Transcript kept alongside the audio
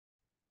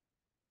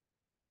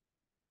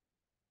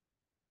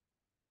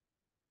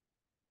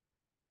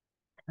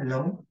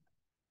Hello,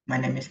 my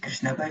name is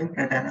Krisna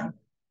Bayu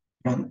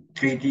from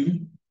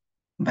 3D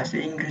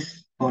Bahasa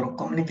Inggris for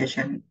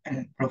Communication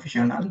and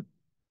Professional.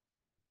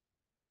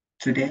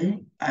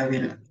 Today, I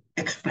will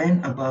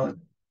explain about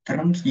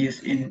terms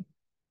used in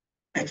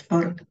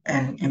export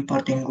and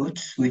importing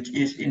goods, which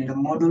is in the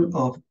module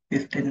of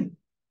 15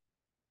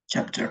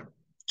 chapter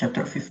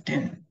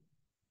 15.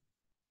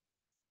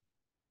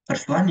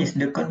 First one is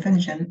the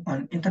Convention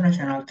on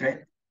International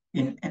Trade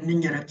in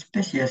Endangered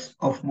Species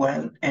of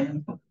Wild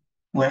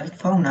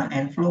Fauna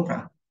and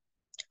Flora,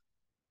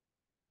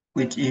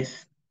 which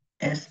is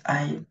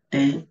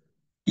SITES,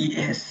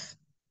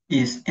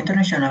 is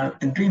international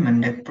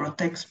agreement that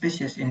protects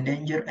species in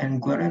danger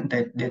and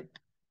guarantees that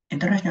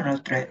international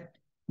trade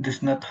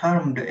does not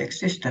harm the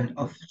existence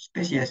of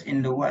species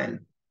in the wild.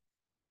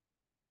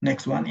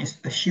 Next one is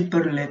a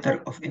shipper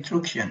letter of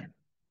instruction.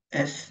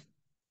 SLI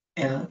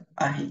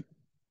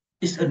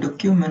is a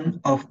document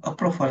of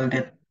approval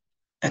that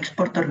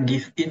exporter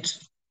gives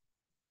its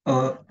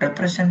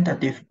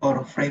representative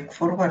or freight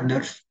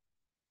forwarders.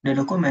 The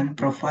document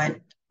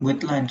provides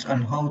guidelines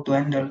on how to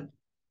handle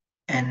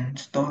and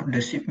store the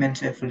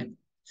shipment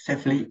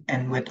safely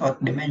and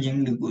without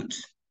damaging the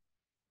goods.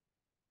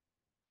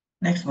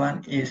 Next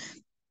one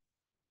is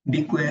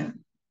B3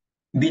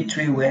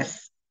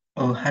 waste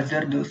or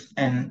hazardous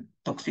and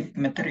toxic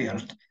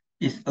materials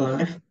is a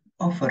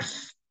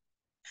leftovers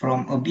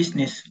from a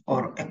business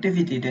or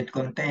activity that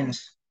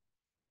contains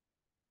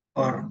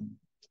or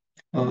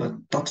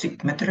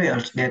toxic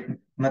materials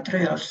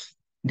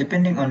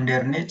depending on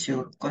their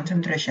nature,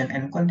 concentration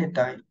and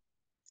quantity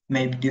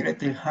may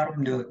directly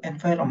harm the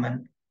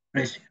environment,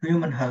 risk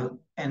human health,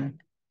 and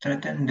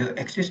threaten the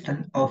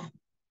existence of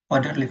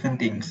other living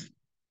things.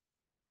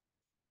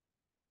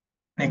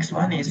 Next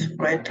one is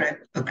free trade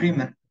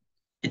agreement.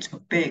 It's a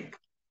pact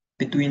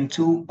between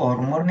two or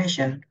more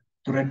nations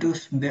to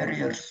reduce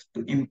barriers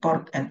to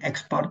import and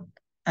export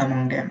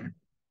among them.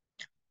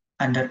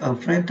 Under a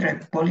free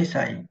trade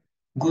policy,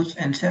 goods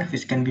and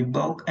services can be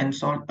bought and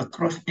sold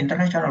across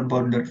international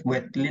borders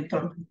with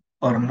little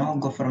or no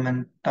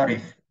government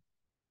tariff,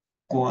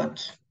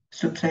 quotas,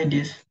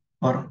 subsidies,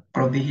 or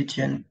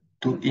prohibition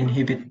to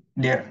inhibit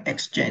their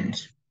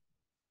exchange.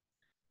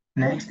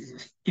 Next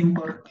is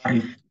import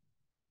tariff,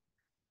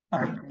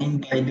 are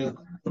paid by the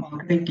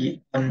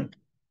authority on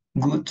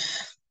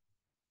goods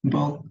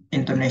bought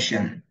into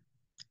nation.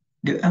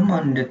 The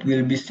amount that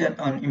will be set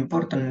on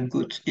important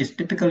goods is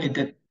typically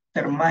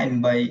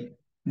determined by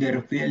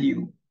their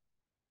value.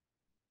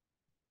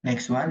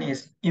 Next one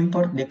is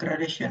import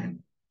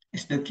declaration.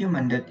 It's a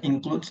document that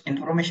includes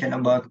information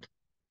about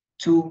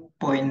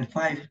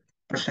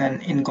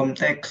 2.5% income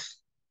tax,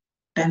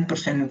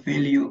 10%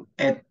 value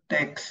add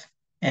tax,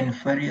 and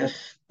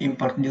various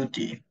import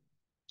duty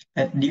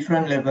at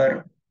different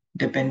level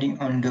depending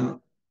on the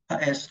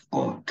AS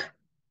code.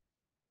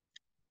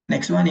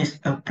 Next one is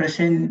a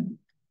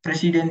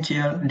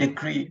presidential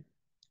decree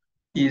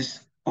is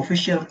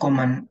official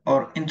command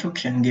or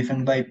instruction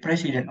given by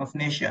president of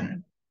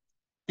nation.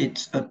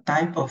 It's a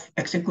type of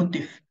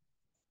executive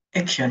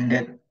action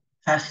that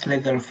has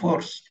legal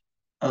force,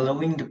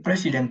 allowing the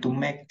president to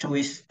make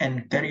choice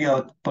and carry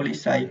out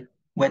policy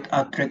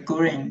without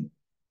requiring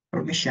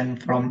permission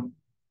from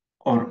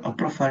or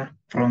approval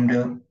from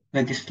the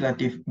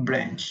legislative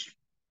branch.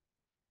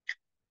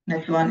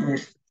 Next one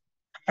is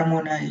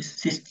harmonized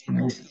system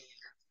is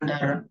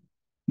standardized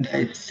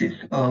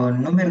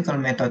numerical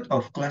method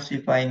of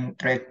classifying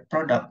trade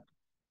product.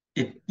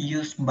 It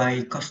used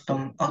by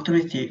custom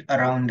authority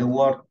around the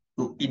world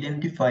to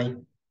identify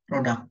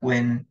product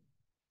when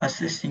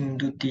assessing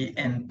duty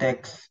and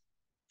tax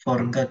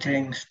for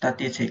gathering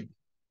statistics.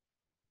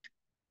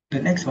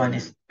 The next one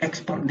is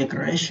export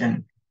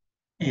declaration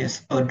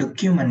is a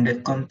document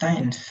that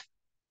contains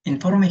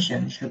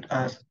information such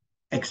as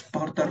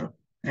exporter,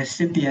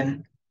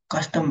 recipient,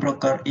 custom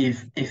broker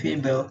if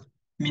available,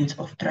 means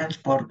of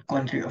transport,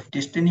 country of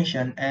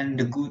destination, and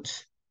the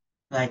goods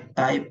like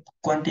type,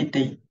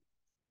 quantity,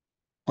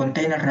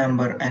 container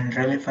number, and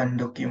relevant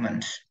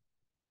documents.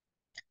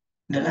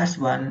 The last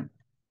one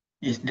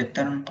is the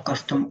term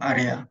custom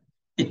area.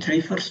 It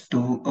refers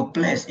to a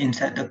place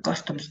inside a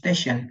custom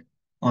station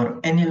or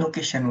any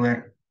location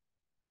where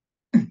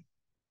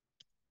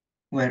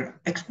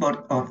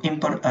export or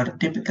import are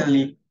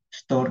typically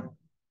stored,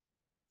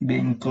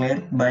 being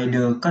cleared by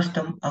the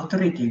custom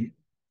authority.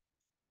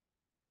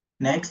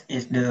 Next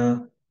is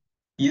the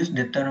use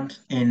the terms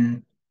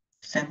in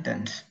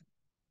sentence.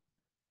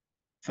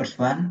 First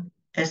one,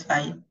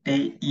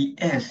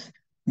 SITES,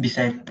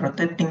 besides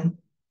protecting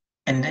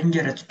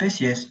endangered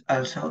species,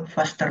 also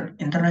foster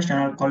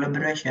international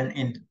collaboration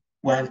in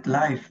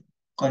wildlife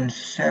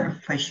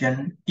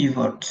conservation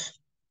efforts.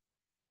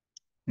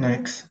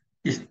 Next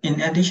is in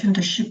addition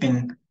to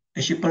shipping,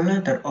 a shipper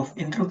letter of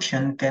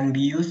instruction can be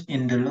used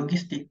in the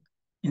logistic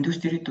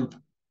industry to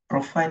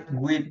provide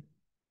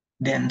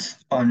guidance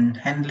on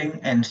handling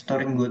and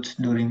storing goods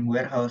during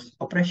warehouse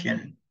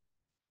operation.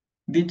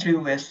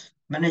 B3 waste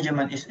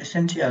management is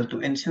essential to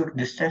ensure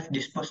the safe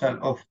disposal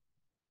of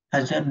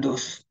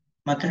hazardous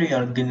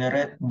material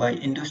generated by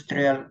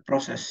industrial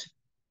process,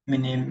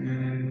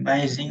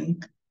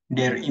 minimizing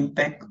their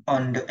impact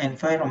on the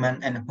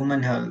environment and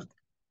human health.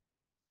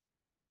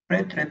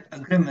 Free trade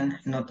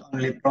agreements not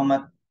only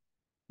promote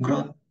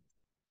growth,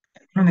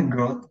 economic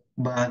growth,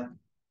 but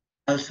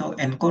also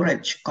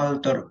encourage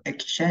cultural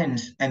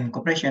exchange and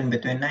cooperation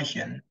between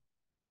nations.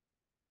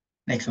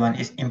 Next one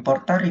is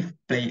import tariff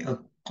play a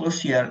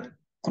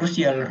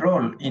crucial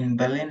role in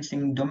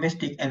balancing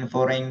domestic and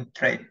foreign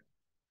trade,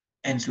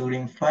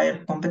 ensuring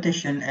fair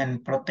competition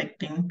and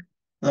protecting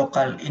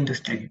local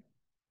industry.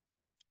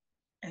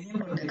 An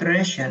import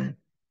declaration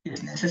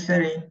is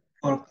necessary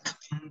for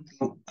customs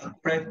to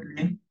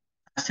accurately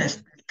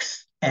assess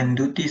tax and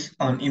duties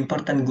on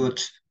important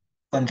goods,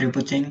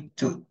 contributing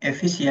to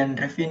efficient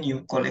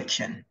revenue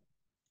collection.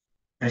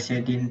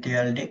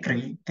 Presidential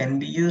decree can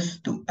be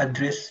used to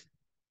address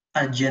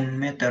urgent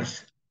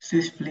matters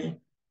swiftly,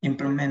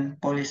 implement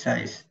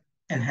policies,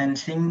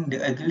 enhancing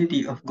the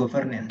agility of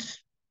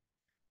governance.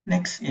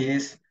 Next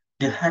is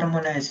the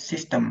harmonized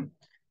system,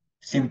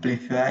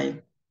 simplify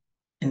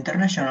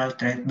international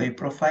trade by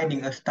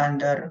providing a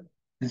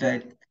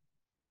standardized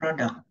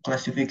product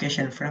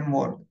classification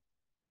framework,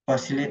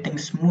 facilitating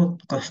smooth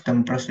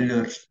custom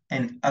procedures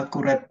and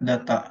accurate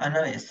data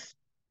analysis.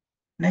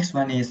 Next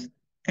one is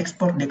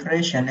export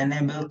declaration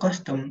enable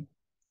custom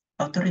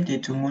authority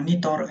to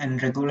monitor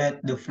and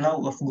regulate the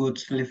flow of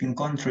goods leaving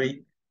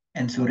country,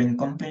 ensuring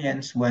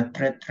compliance with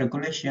trade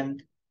regulation,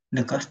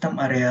 the custom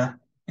area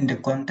in the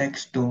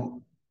context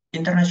to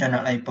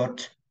international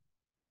airports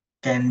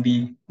can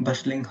be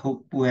bustling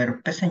hub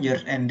where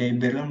passengers and their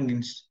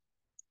belongings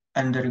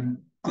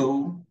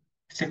undergo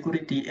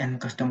security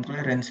and custom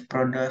clearance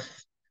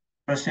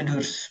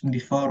procedures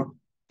before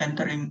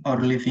entering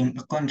or leaving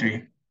a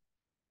country.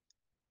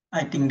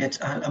 I think that's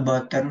all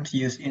about terms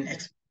used in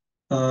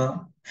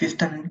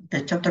 15,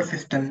 chapter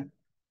 15,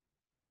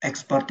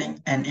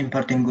 exporting and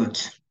importing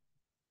goods.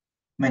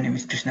 My name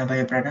is Krisna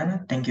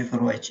Bayu. Thank you for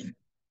watching.